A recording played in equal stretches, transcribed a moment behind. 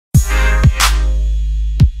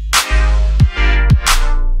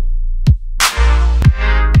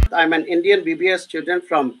I'm an Indian BBS student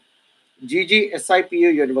from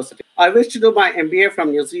GGSIPU University. I wish to do my MBA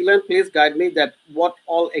from New Zealand. Please guide me that what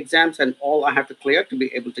all exams and all I have to clear to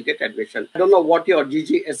be able to get admission. I don't know what your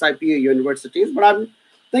GGSIPU university is, but I'm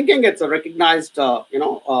thinking it's a recognized, a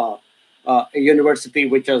university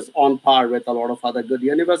which is on par with a lot of other good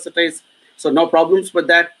universities. So no problems with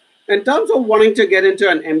that. In terms of wanting to get into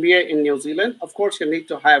an MBA in New Zealand, of course, you need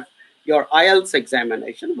to have your IELTS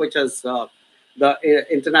examination, which is the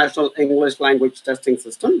International English Language Testing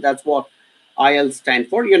System. That's what IELTS stand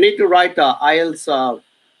for. You need to write IELTS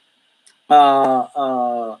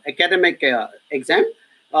academic exam.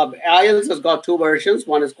 IELTS has got two versions.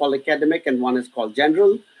 One is called academic and one is called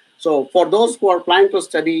general. So for those who are planning to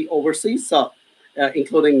study overseas,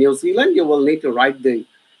 including New Zealand, you will need to write the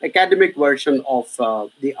academic version of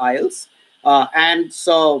the IELTS. And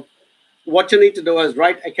so what you need to do is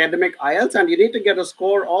write academic IELTS, and you need to get a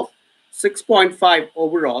score of 6.5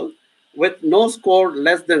 overall, with no score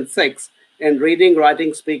less than 6 in reading,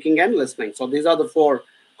 writing, speaking, and listening. So these are the 4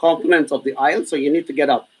 components of the IELTS. So you need to get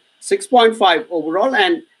a 6.5 overall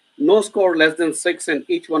and no score less than 6 in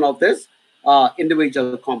each one of these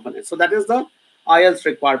individual components. So that is the IELTS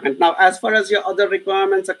requirement. Now, as far as your other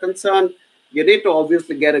requirements are concerned, you need to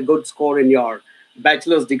obviously get a good score in your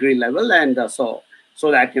bachelor's degree level, and so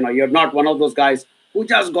that you're not one of those guys who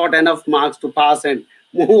just got enough marks to pass and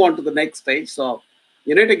move on to the next stage. So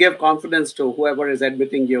you need to give confidence to whoever is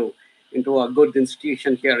admitting you into a good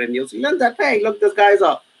institution here in New Zealand that, hey, look, this guy's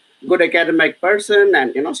a good academic person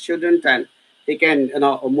and student, and he can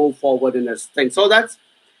move forward in his thing. So that's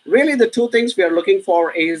really the two things we are looking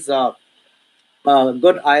for is good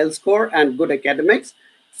IELTS score and good academics.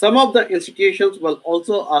 Some of the institutions will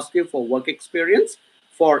also ask you for work experience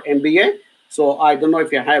for MBA. So I don't know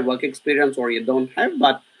if you have work experience or you don't have,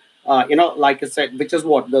 but like I said, which is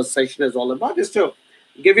what the session is all about, is to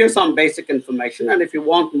give you some basic information. And if you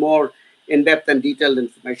want more in-depth and detailed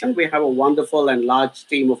information, we have a wonderful and large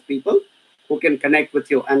team of people who can connect with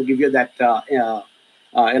you and give you that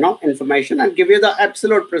information and give you the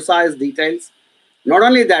absolute precise details. Not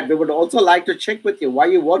only that, we would also like to check with you why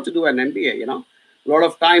you want to do an MBA. A lot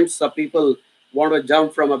of times people want to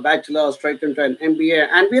jump from a bachelor straight into an MBA,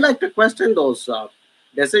 and we like to question those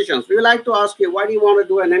decisions. We like to ask you, why do you want to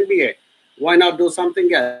do an MBA? Why not do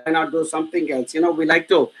something else? Why not do something else? We like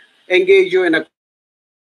to engage you in a.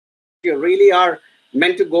 You really are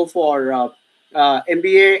meant to go for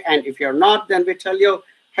MBA, and if you're not, then we tell you,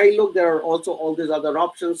 hey, look, there are also all these other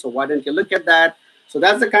options. So why don't you look at that? So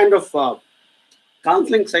that's the kind of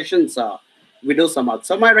counseling sessions we do some out.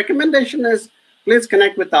 So my recommendation is, please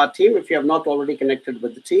connect with our team if you have not already connected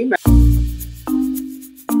with the team.